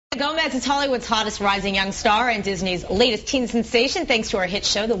Gomez is Hollywood's hottest rising young star and Disney's latest teen sensation thanks to our hit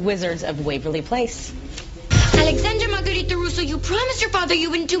show, The Wizards of Waverly Place. Alexandra Margarita Russo, you promised your father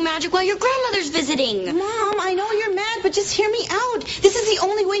you wouldn't do magic while your grandmother's visiting. Mom, I know you're mad, but just hear me out. This is the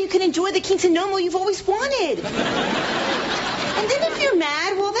only way you can enjoy the quinceañera you've always wanted. And then if you're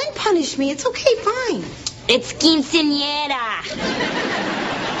mad, well, then punish me. It's okay, fine. It's quinceañera.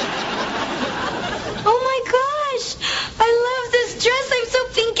 Oh my gosh, I love this dress. I'm so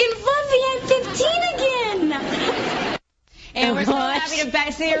pink and fluffy. I'm 15 again. And we're so happy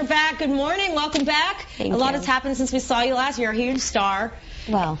to see her back. Good morning. Welcome back. Thank a lot you. has happened since we saw you last. You're a huge star.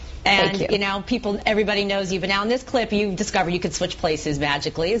 Well, and, thank you. know, everybody knows you. But now in this clip, you discovered you could switch places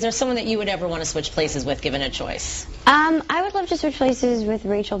magically. Is there someone that you would ever want to switch places with, given a choice? I would love to switch places with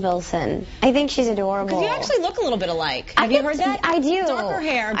Rachel Bilson. I think she's adorable. Because you actually look a little bit alike. Have you heard that? I do. Darker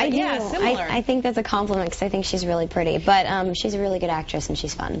hair, but I do. yeah, similar. I think that's a compliment because I think she's really pretty. But she's a really good actress and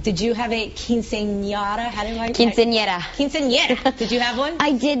she's fun. Did you have a quinceañera? How do I? Quinceañera. Quinceañera. Did you have one?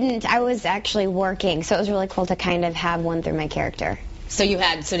 I didn't. I was actually working, so it was really cool to kind of have one through my character. So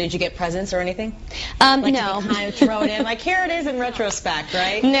did you get presents or anything? No. To kind of throw it in, like here it is in retrospect,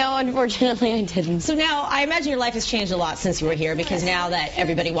 right? No, unfortunately I didn't. So now, I imagine your life has changed a lot since you were here, because now that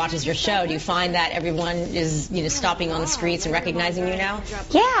everybody watches your show, do you find that everyone is, stopping on the streets and recognizing you now?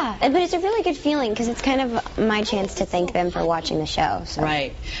 Yeah, but it's a really good feeling because it's kind of my chance to thank them for watching the show. So.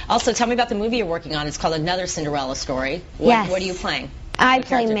 Right. Also, tell me about the movie you're working on. It's called Another Cinderella Story. Yes. What are you playing? I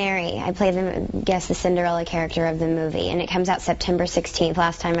play Mary. I play the Cinderella character of the movie, and it comes out September 16th.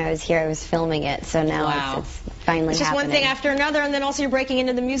 Last time I was here, I was filming it, so now it's finally It's just happening. one thing after another, and then also you're breaking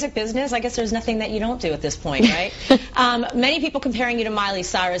into the music business. I guess there's nothing that you don't do at this point, right? Many people comparing you to Miley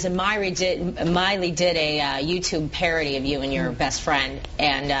Cyrus, and Miley did a YouTube parody of you and your best friend,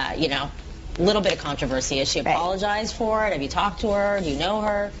 and a little bit of controversy. Has she apologized for it? Have you talked to her? Do you know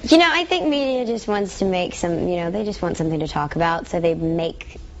her? I think media just wants to make they just want something to talk about, so they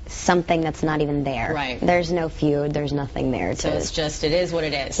make something that's not even there. Right. There's no feud. There's nothing there. So it is what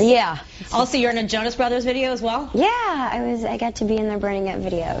it is. Yeah. Also, you're in a Jonas Brothers video as well? Yeah, I got to be in their Burning Up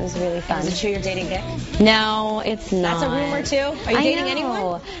video. It was really fun. Is it true you're dating gay? No, it's not. That's a rumor, too? Are you dating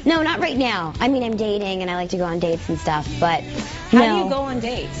anyone? No, not right now. I mean, I'm dating, and I like to go on dates and stuff, but How do you go on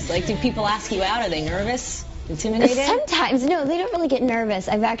dates? Like, do people ask you out? Are they nervous? Intimidated? Sometimes. No, they don't really get nervous.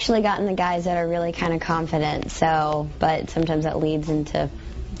 I've actually gotten the guys that are really kind of confident, but sometimes that leads into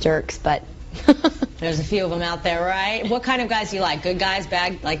jerks, but... There's a few of them out there, right? What kind of guys do you like? Good guys,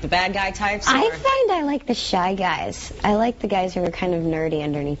 bad, like the bad guy types? Or? I find I like the shy guys. I like the guys who are kind of nerdy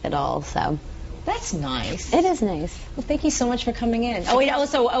underneath it all, so... That's nice. It is nice. Well, thank you so much for coming in. Oh, wait,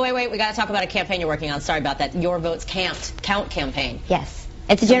 we got to talk about a campaign you're working on. Sorry about that. Your Votes Count campaign. Yes.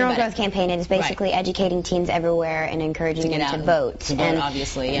 It's a general growth campaign. It is basically educating teens everywhere and encouraging them to vote. To vote,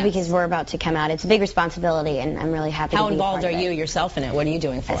 obviously, yes. Because we're about to come out. It's a big responsibility, and I'm really happy to be How involved part are of it. you yourself in it? What are you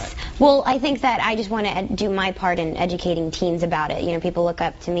doing for it? Well, I think that I just want to do my part in educating teens about it. People look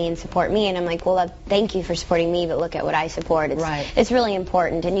up to me and support me, and I'm like, well, thank you for supporting me, but look at what I support. It's really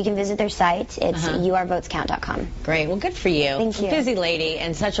important, and you can visit their site. It's yourvotescount.com. Great. Well, good for you. Thank you. Busy lady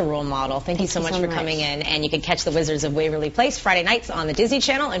and such a role model. Thank you so much for coming in, and you can catch the Wizards of Waverly Place Friday nights on the Disney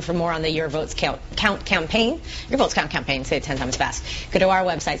Channel, and for more on the Your Votes Count campaign, Your Votes Count campaign, say it 10 times fast, go to our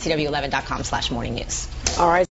website, CW11.com/morningnews. All right.